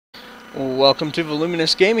Welcome to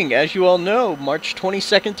Velluminous Gaming. As you all know, March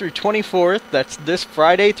 22nd through 24th, that's this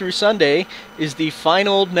Friday through Sunday, is the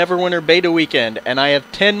final Neverwinter Beta weekend, and I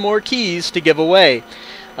have 10 more keys to give away.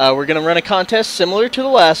 We're going to run a contest similar to the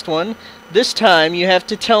last one. This time, you have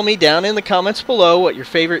to tell me down in the comments below what your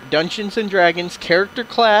favorite Dungeons & Dragons character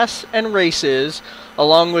class and race is,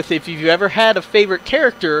 along with if you've ever had a favorite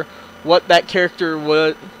character, what that character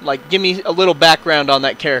would, like, give me a little background on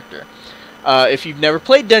that character. If you've never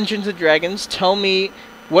played Dungeons & Dragons, tell me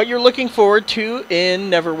what you're looking forward to in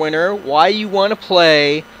Neverwinter, why you want to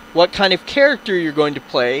play, what kind of character you're going to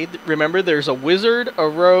play. Remember, there's a wizard, a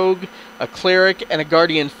rogue, a cleric, and a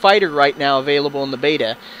guardian fighter right now available in the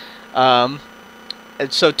beta. And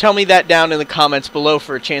so tell me that down in the comments below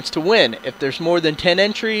for a chance to win. If there's more than 10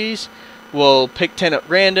 entries, we'll pick 10 at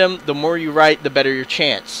random. The more you write, the better your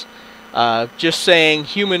chance. Just saying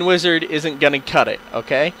human wizard isn't going to cut it,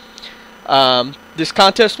 okay? This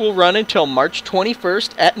contest will run until March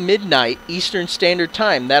 21st at midnight Eastern Standard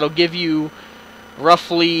Time. That'll give you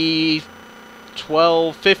roughly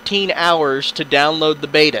 15 hours to download the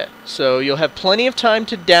beta. So you'll have plenty of time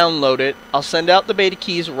to download it. I'll send out the beta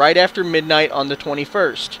keys right after midnight on the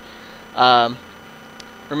 21st.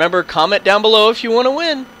 Remember, comment down below if you want to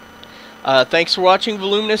win. Thanks for watching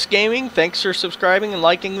Velluminous Gaming. Thanks for subscribing and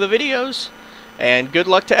liking the videos. And good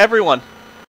luck to everyone.